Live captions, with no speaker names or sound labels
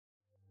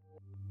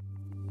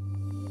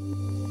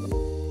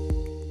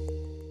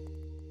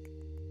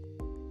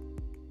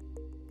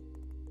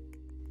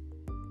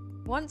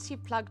Once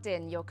you've plugged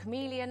in your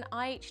Chamelon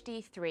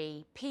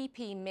IHD3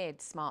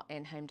 PPMID smart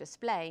in-home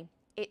display,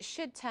 it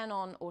should turn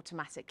on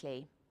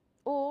automatically.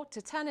 Or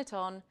to turn it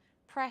on,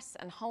 press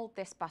and hold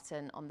this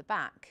button on the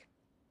back.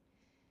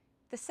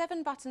 The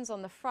 7 buttons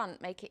on the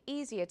front make it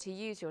easier to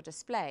use your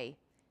display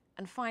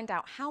and find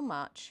out how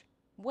much,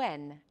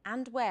 when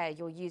and where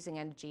you're using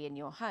energy in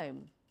your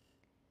home.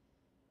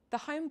 The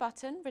Home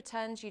button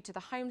returns you to the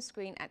home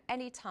screen at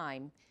any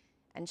time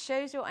and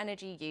shows your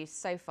energy use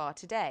so far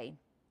today.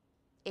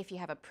 If you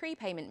have a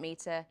prepayment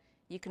meter,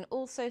 you can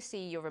also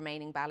see your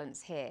remaining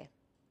balance here.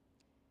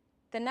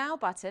 The Now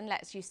button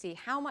lets you see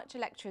how much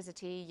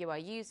electricity you are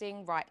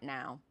using right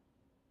now.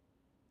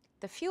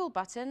 The Fuel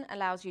button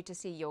allows you to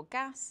see your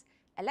gas,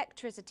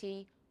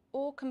 electricity,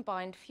 or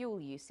combined fuel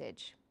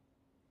usage.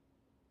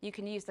 You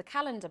can use the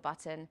Calendar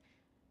button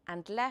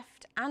and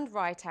left and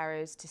right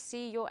arrows to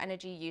see your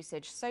energy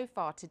usage so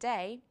far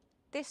today,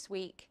 this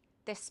week,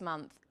 this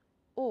month,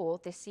 or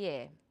this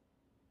year.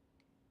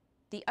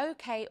 The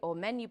OK or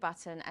Menu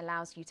button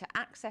allows you to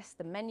access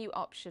the menu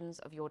options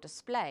of your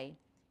display,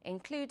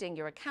 including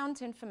your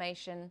account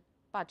information,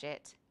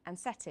 budget, and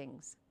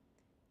settings.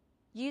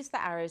 Use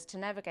the arrows to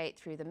navigate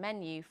through the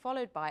menu,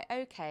 followed by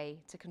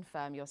OK to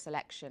confirm your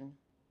selection.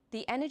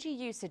 The energy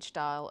usage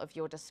dial of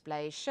your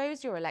display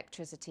shows your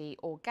electricity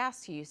or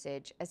gas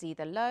usage as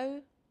either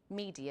low,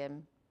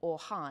 medium, or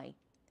high.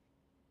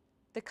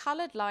 The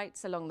coloured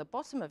lights along the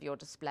bottom of your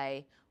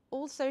display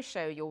also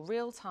show your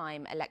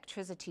real-time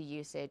electricity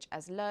usage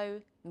as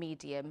low,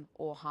 medium,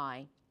 or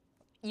high.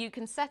 You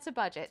can set a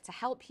budget to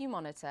help you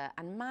monitor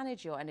and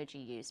manage your energy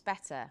use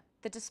better.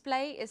 The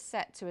display is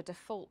set to a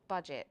default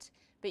budget,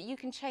 but you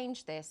can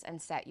change this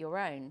and set your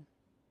own.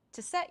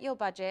 To set your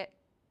budget,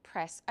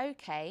 press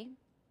OK,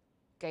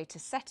 go to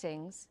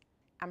Settings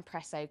and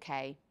press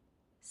OK.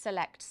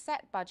 Select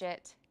Set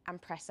Budget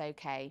and press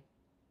OK.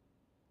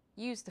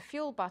 Use the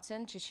Fuel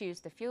button to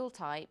choose the fuel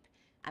type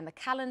and the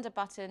Calendar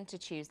button to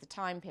choose the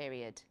time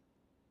period.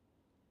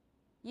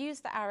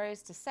 Use the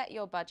arrows to set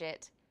your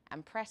budget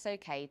and press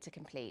OK to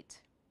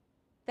complete.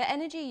 The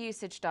energy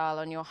usage dial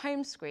on your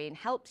home screen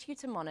helps you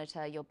to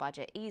monitor your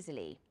budget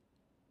easily.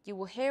 You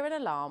will hear an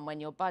alarm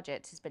when your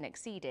budget has been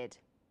exceeded.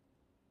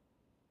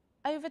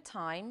 Over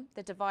time,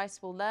 the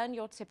device will learn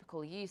your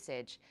typical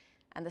usage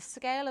and the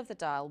scale of the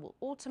dial will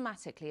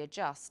automatically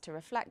adjust to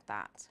reflect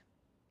that.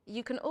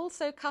 You can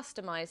also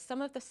customize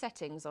some of the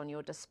settings on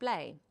your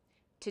display.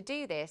 To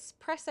do this,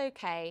 press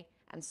OK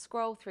and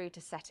scroll through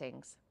to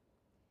Settings.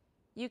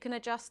 You can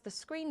adjust the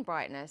screen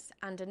brightness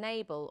and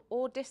enable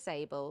or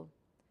disable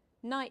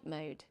Night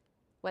Mode,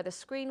 where the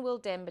screen will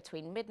dim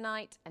between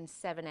midnight and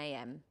 7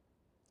 AM,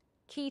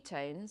 Key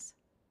Tones,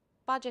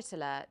 Budget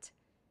Alert,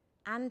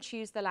 and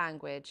choose the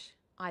language,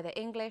 either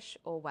English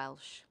or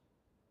Welsh.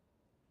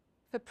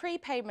 For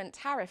prepayment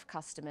tariff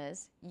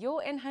customers,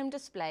 your in-home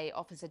display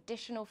offers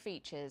additional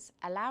features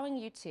allowing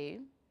you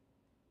to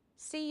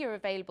see your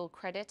available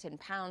credit in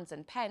pounds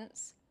and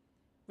pence,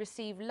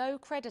 receive low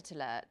credit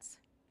alerts,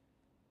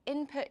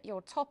 input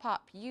your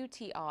top-up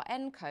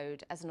UTRN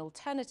code as an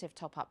alternative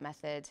top-up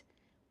method,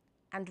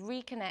 and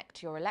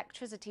reconnect your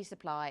electricity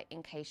supply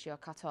in case you are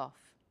cut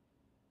off.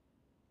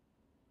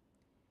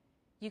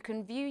 You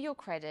can view your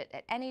credit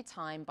at any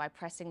time by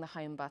pressing the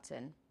Home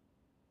button.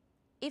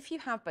 If you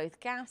have both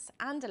gas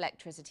and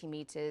electricity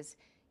meters,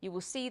 you will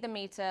see the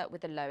meter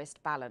with the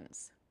lowest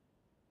balance.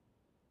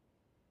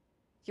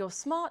 Your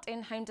smart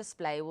in-home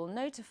display will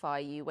notify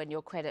you when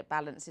your credit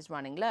balance is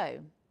running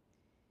low.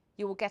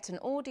 You will get an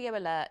audio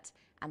alert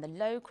and the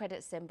low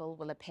credit symbol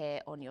will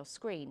appear on your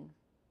screen.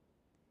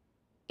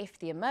 If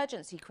the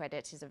emergency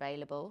credit is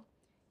available,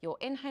 your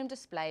in-home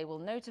display will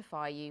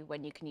notify you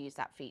when you can use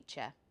that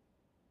feature.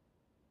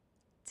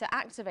 To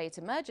activate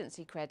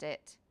emergency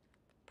credit,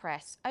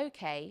 press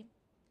OK,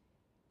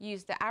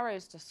 use the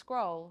arrows to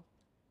scroll,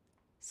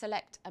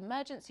 select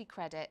Emergency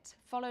Credit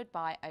followed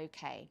by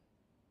OK.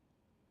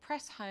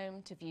 Press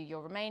Home to view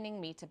your remaining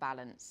meter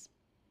balance.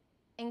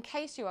 In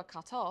case you are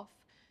cut off,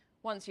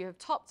 once you have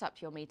topped up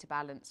your meter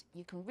balance,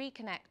 you can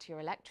reconnect your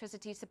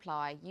electricity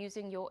supply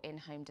using your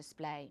in-home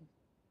display.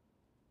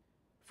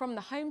 From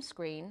the home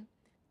screen,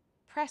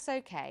 press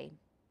OK.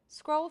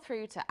 Scroll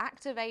through to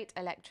Activate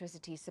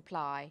Electricity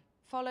Supply,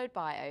 followed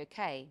by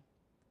OK.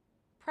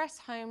 Press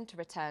Home to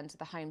return to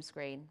the home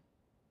screen.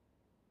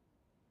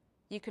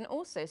 You can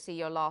also see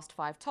your last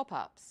 5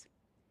 top-ups.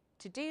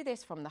 To do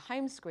this from the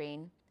home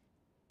screen,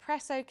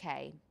 press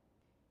OK.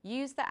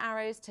 Use the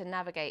arrows to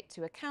navigate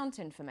to account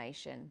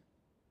information.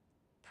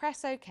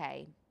 Press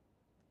OK.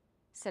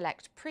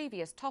 Select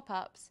Previous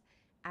top-ups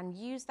and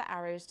use the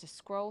arrows to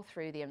scroll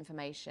through the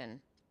information.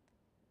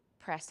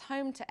 Press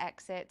Home to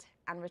exit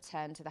and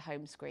return to the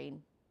home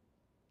screen.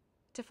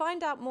 To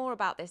find out more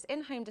about this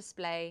in-home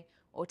display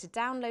or to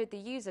download the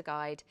user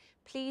guide,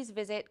 please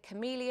visit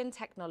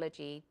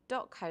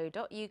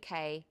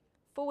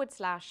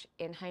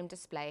chameliontechnology.co.uk/in-home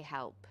display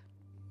help.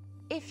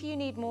 If you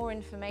need more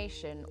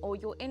information or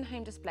your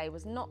in-home display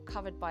was not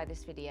covered by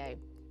this video,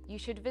 you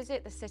should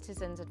visit the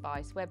Citizens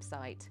Advice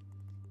website.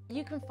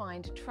 You can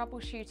find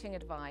troubleshooting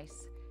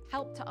advice,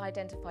 help to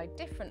identify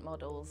different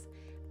models,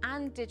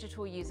 and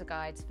digital user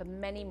guides for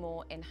many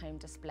more in-home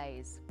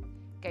displays.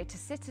 Go to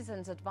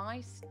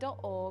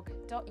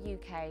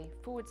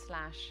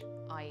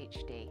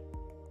citizensadvice.org.uk/IHD.